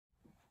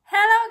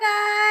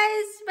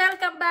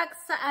back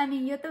sa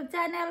aming YouTube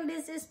channel.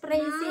 This is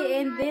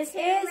Precy and this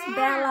is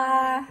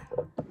Bella.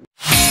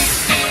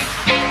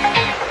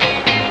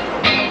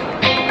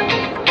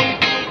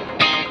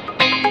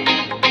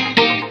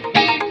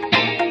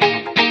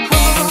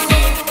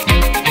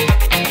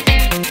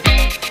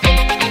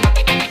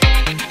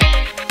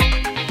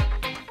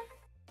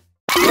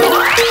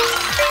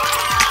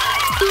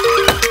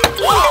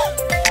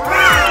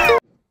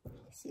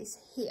 She's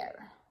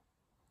here.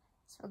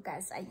 So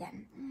guys,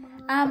 ayan.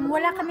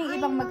 Wala kaming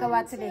ibang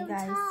magawa today,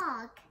 guys.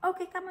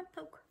 Okay, come on,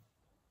 talk.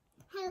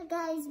 Hello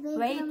guys,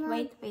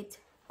 Wait.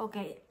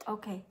 Okay,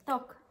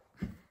 talk.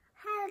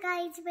 Hello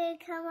guys,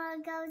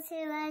 welcome go to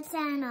our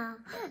channel.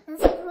 This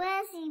is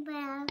Precy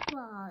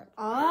Backward.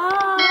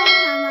 Oh!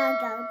 Welcome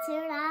go to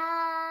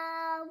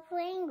our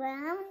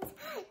playground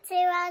to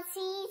our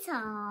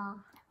teacher.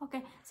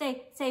 Okay,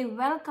 say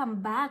welcome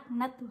back,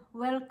 not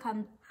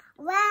welcome.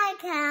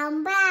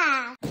 Welcome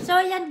back. So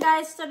ayan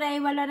guys, today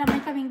wala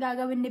naman kaming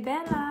gagawin ni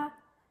Bella.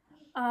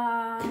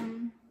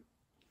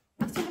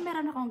 Actually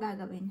meron akong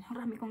gagawin.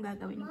 Marami kong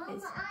gagawin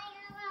guys.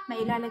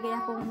 May ilalagay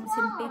akong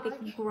synthetic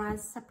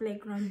grass sa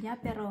playground niya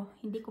pero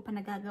hindi ko pa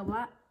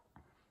nagagawa.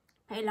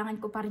 Kailangan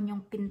ko pa rin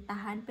yung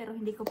pintahan pero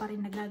hindi ko pa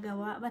rin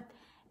nagagawa. But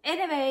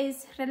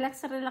anyways,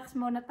 relax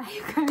muna tayo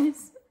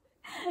guys.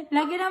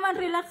 Lagi naman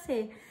relax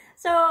eh.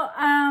 So,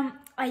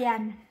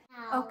 ayan.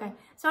 Okay.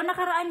 So,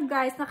 nakaraan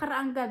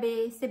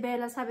gabi, si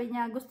Bella sabi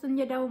niya, gusto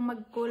niya daw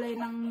magkulay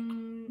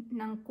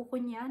ng kuko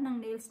niya, ng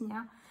nails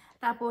niya.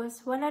 Tapos,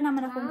 wala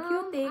naman akong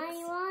cutics.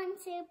 I want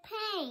to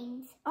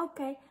paint.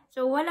 Okay.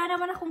 So, wala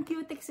naman akong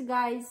cutics,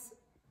 guys.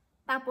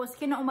 Tapos,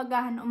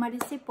 kinaumagahan,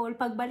 umalis si Paul.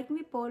 Pagbalik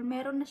ni Paul,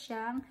 meron na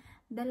siyang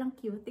dalang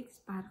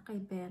cutics para kay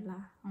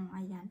Bella.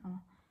 Ayan,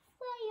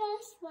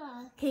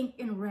 pink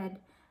and red.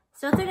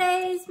 So,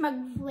 today's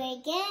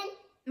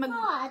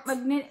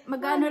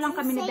mag-ano lang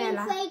kami ni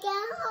Bella.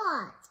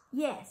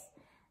 Yes.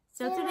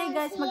 So today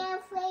guys,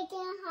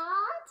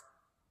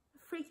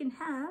 freaking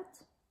hot.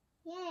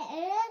 Yeah,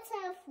 it's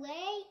a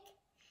flake.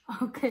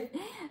 Okay.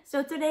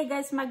 So today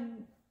guys,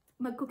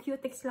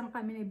 mag-cutics lang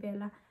kami ni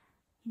Bella.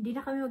 Hindi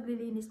na kami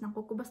maglilinis ng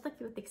kuko, basta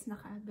cutics na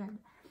kaagad.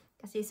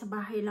 Kasi sa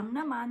bahay lang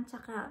naman,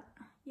 tsaka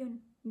yun,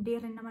 hindi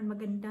rin naman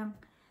magandang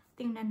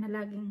tingnan na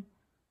laging.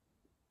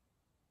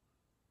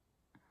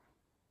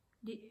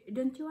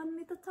 Don't you want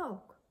me to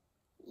talk?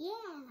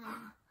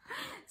 Yeah.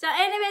 So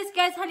anyways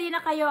guys,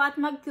 halina kayo at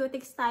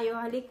mag-cutics tayo.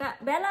 Halika.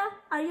 Bella,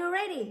 are you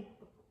ready?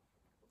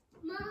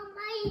 Mom,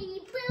 my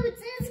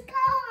boots is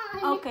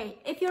gone.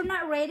 Okay, if you're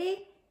not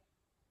ready,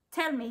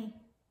 tell me.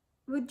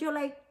 Would you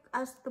like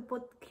us to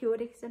put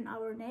cutics in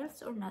our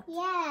nails or not?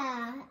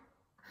 Yeah.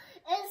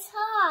 It's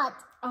hot.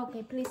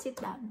 Okay, please sit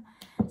down.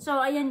 So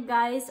ayan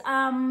guys,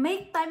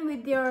 make time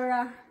with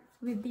your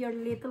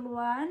little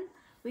one,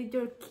 with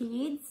your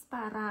kids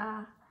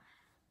para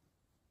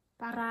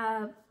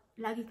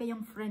lagi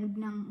kayong friend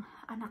ng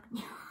anak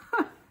niyo.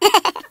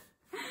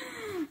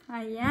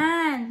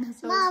 Ayan.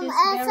 So Mom,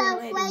 it's a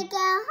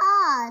freaking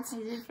hot.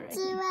 Is it freaking?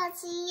 Do you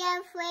see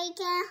a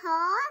freaking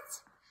hot?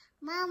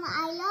 Mom,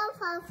 I love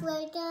a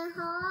freaking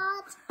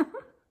hot.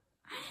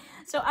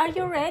 So are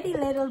you ready,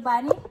 little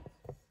bunny?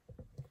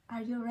 Are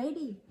you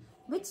ready?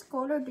 Which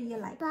color do you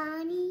like?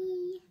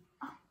 Bunny.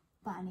 Oh,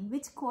 bunny.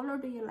 Which color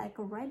do you like,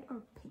 red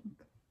or pink?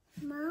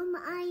 Mom,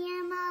 I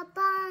am a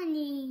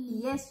bunny.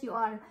 Yes, you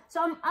are.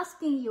 So I'm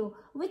asking you,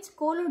 which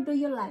color do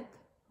you like,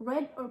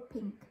 red or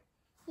pink?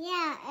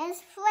 Yeah, it's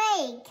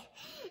flake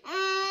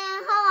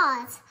and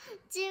hot.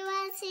 Do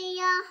you see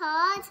a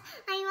hot?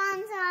 I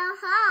want a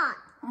hot.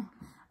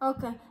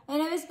 Okay.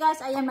 Anyways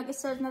guys, ayan,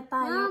 mag-start na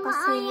tayo. Mom,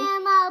 kasi I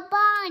am a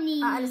bunny.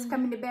 aalis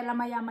kami ni Bella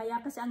maya-maya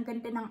kasi ang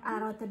ganda ng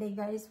araw today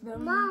guys.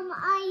 Mom,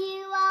 are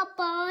you a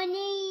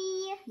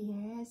bunny?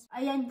 Yes.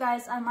 Ayan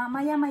guys,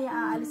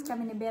 maya-maya aalis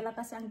kami ni Bella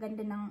kasi ang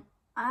ganda ng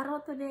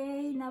araw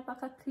today.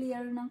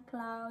 Napaka-clear ng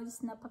clouds,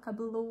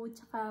 napaka-blue,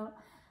 tsaka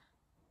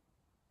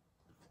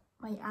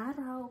may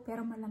araw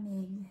pero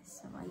malamig.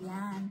 So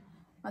ayan,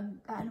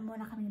 ano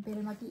muna kami ni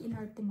Bella,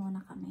 mag-i-inerte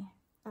muna kami.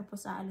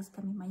 Tapos aalis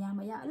kami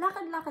maya-maya.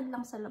 Lakad-lakad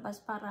lang sa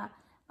labas para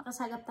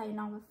makasagap tayo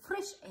ng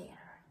fresh air.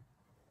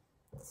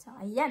 So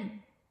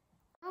ayan.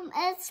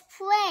 It's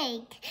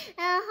flake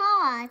and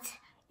hot.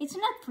 It's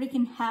not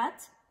freaking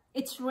hot.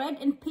 It's red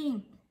and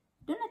pink.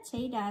 Do not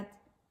say that.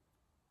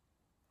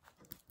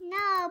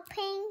 No,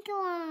 pink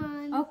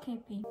one. Okay,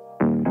 pink.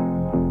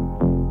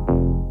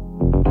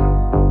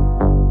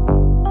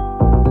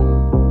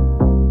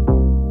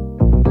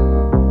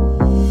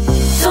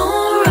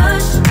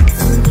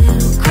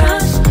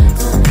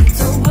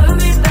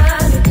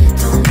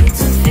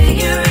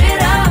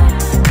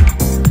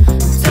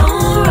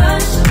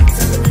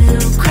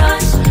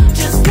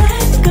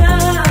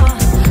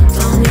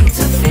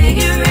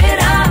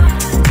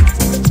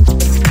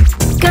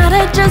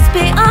 Just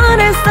be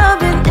honest, I've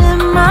been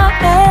in my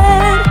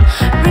head.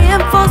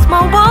 Reinforce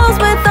my walls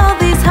with all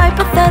these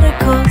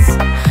hypotheticals.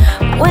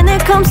 When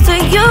it comes to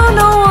you,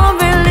 no one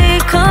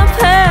really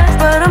compares.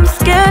 But I'm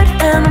scared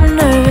and I'm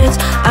nervous.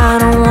 I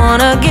don't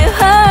wanna get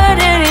hurt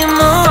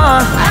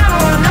anymore. I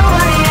don't want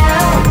nobody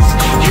else.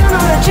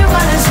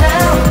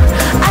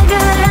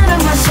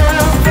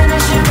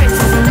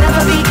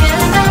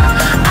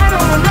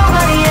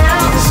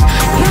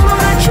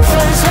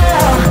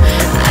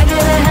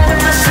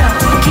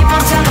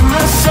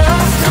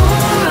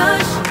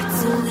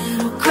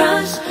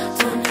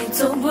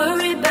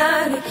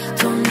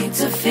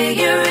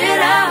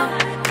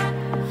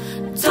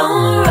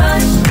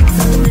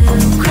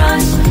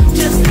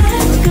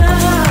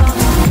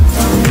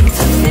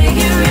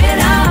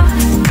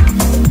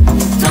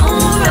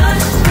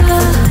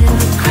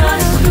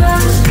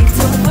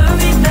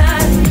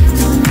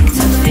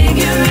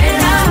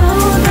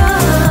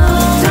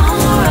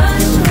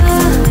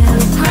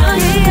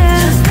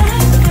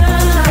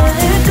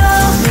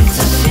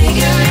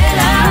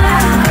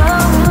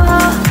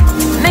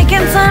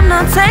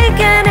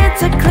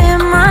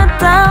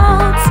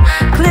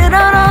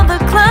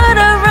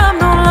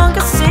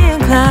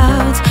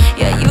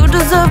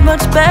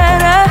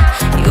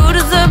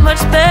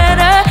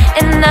 better,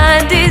 and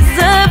I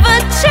deserve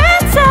a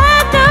chance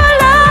at new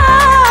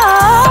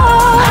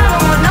love. I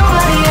don't want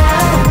nobody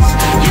else.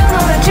 You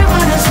know that you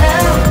want as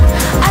hell.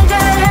 I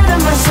got ahead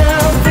of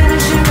myself,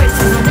 finishing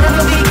races I'll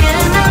never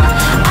begin now.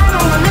 I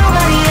don't want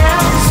nobody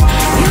else.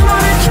 You know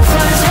that you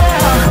fun as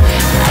hell.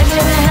 I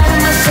get ahead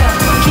of myself,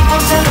 keep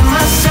on telling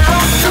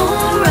myself,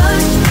 don't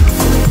rush,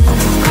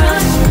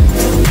 crush,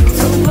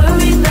 don't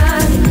worry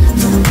about it,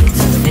 don't need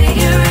to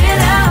figure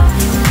it out.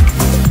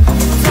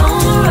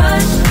 Don't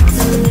rush, it's a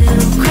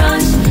little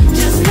crush,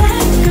 just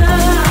let go.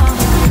 Don't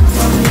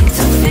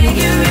need to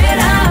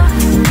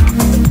figure it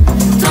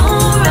out.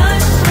 Don't rush,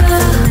 a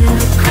little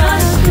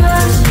crush,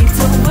 crush, need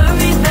to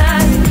worry about it,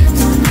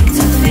 don't need to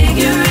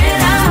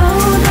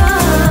figure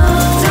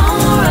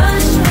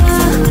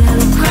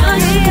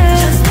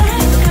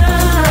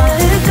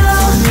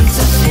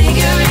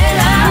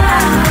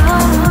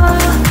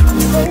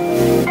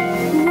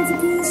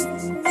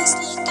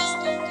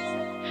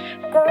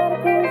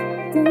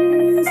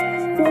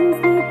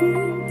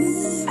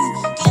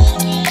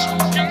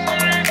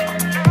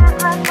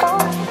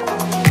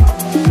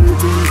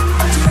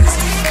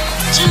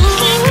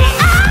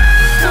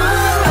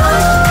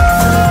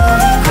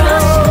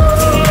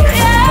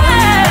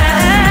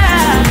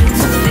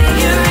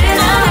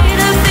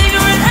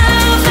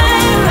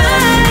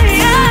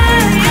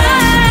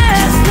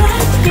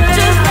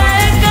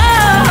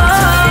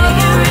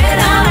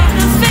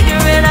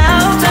it out.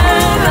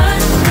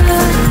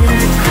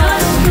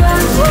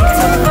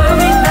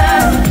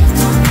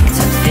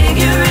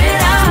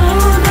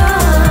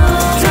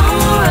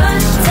 Don't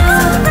rush, it's a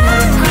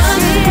little crush,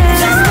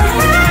 just let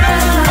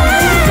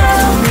go.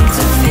 Don't need to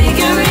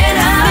figure it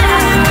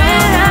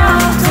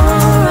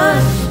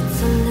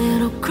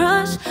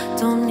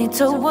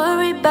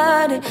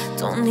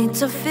don't need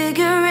to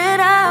figure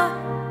it out.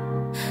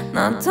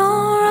 Now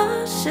don't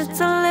rush, it's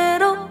a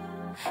little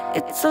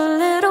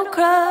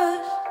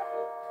crush.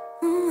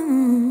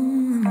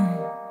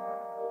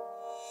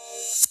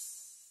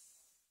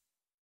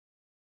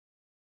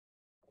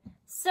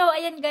 So,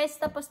 ayan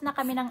guys, tapos na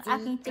kami ng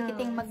aking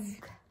tikiting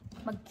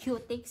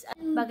mag-cutics. At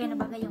bagay na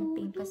bagay yung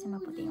pink kasi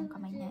maputi yung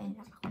kamay niya.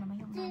 Ako naman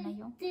yung nanay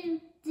yung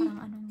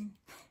parang anong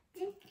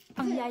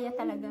pangyaya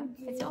talaga.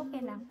 Kasi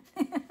okay lang.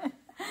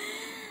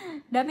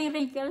 Daming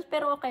wrinkles,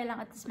 pero okay lang.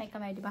 At least may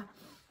kamay, diba?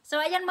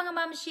 So, ayan mga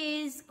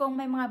mamshies, kung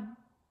may mga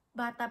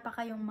bata pa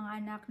kayong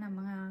mga anak na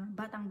mga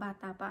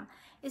batang-bata pa,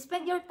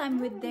 spend your time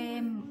with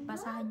them.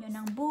 Basahan nyo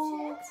ng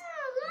books,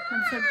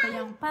 mag-solve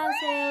kayong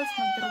puzzles,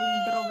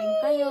 mag-drawing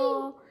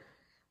kayo.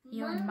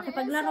 Yun,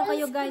 makipaglaro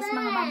kayo guys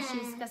mga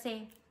mamshies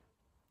kasi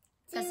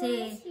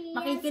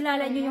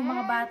makikilala nyo yung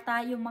mga bata,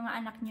 yung mga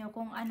anak nyo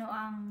kung ano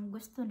ang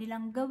gusto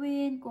nilang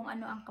gawin, kung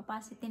ano ang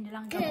capacity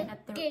nilang gawin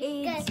at their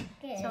age.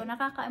 So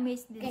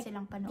nakaka-amaze din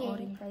silang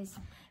panoorin guys.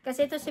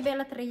 Kasi ito si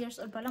Bella 3 years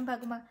old pa lang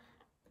bago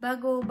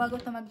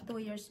to mag 2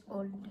 years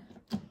old.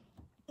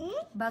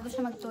 Bago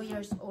siya mag 2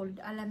 years old,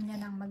 alam niya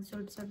nang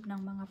mag-solve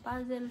ng mga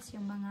puzzles,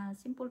 yung mga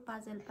simple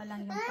puzzle pa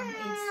lang yung pang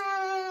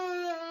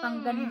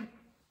age,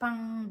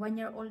 pang 1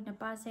 year old na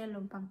puzzle,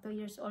 yung pang 2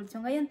 years old.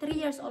 So ngayon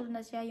 3 years old na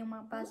siya, yung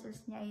mga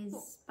puzzles niya is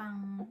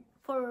pang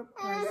 4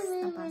 plus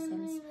na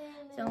puzzles.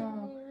 So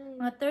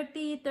mga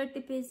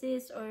 30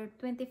 pieces or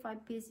 25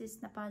 pieces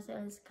na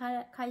puzzles,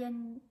 kaya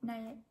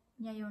na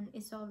niya yun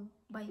isolve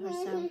by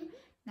herself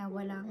na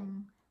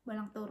walang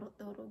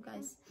turo-turo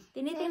guys.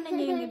 Tinitingnan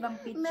niya yung ibang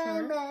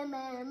picture,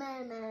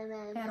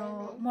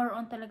 pero more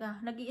on talaga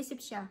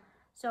nag-iisip siya.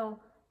 So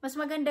mas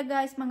maganda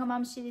guys mga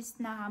mamshies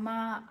na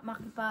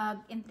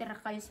makipag-interact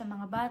kayo sa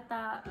mga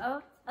bata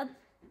at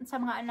sa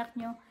mga anak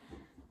nyo.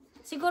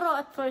 Siguro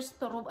at first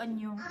turuan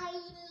nyo,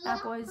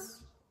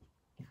 tapos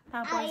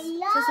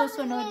sa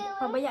susunod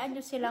pabayaan nyo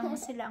sila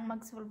ang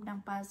mag-solve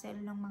ng puzzle,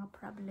 ng mga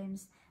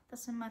problems,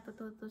 tapos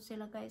matututo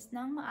sila guys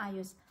ng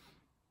maayos.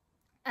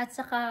 At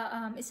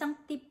saka isang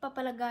tip pa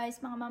pala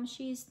guys mga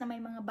mamshies na may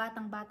mga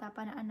batang-bata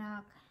pa na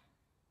anak,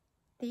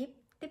 tip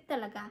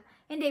talaga.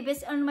 Hindi,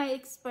 based on my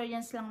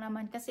experience lang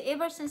naman. Kasi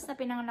ever since na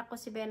pinanganak ko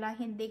si Bella,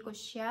 hindi ko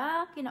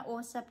siya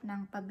kinausap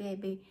ng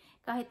pabebe.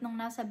 Kahit nung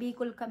nasa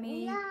Bicol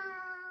kami,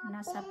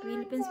 nasa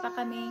Philippines pa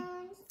kami,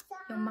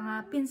 yung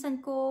mga pinsan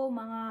ko,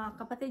 mga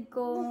kapatid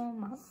ko,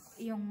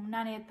 yung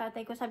nanay at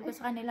tatay ko, sabi ko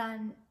sa kanila,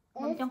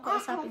 huwag niyong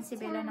kausapin si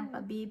Bella ng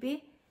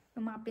pabebe.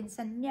 Yung mga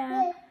pinsan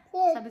niya,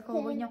 sabi ko,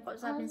 huwag niyong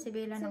kausapin si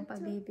Bella ng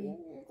pabebe.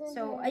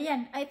 So,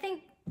 ayan, I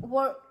think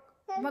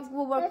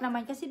mag-work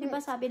naman. Kasi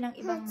diba sabi ng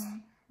ibang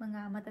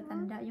mga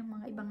matatanda, yung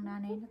mga ibang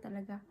nanay na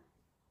talaga,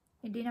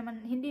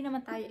 hindi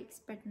naman tayo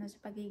expert na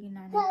sa pagiging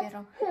nanay,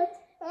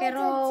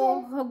 pero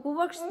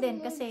works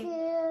din kasi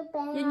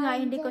yun nga,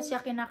 hindi ko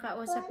siya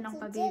kinakausap ng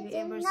pa-baby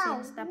ever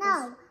since.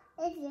 Tapos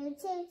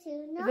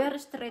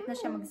very straight na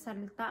siya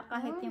magsalita,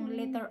 kahit yung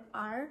letter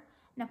R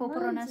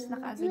napupronounce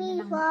na kaagad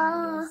niya ng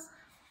maayos.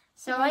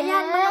 So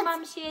ayan mga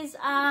mamshies,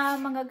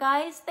 mga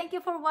guys, thank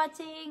you for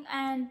watching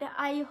and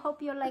I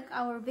hope you like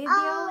our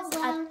videos.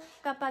 At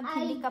kapag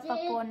hindi ka pa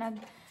po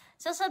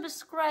So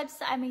subscribe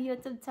sa aming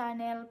YouTube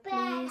channel.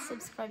 Please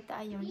subscribe to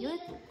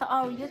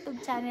our YouTube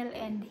channel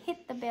and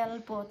hit the bell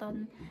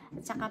button.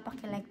 At saka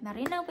paki-like na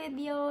rin ang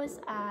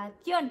videos. At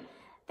yun,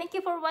 thank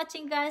you for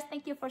watching guys.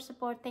 Thank you for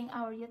supporting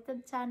our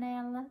YouTube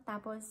channel.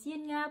 Tapos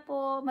yun nga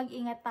po,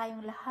 mag-ingat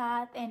tayong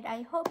lahat. And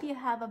I hope you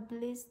have a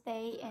blessed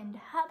day and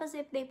have a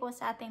safe day po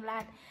sa ating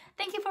lahat.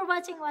 Thank you for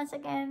watching once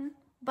again.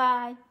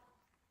 Bye!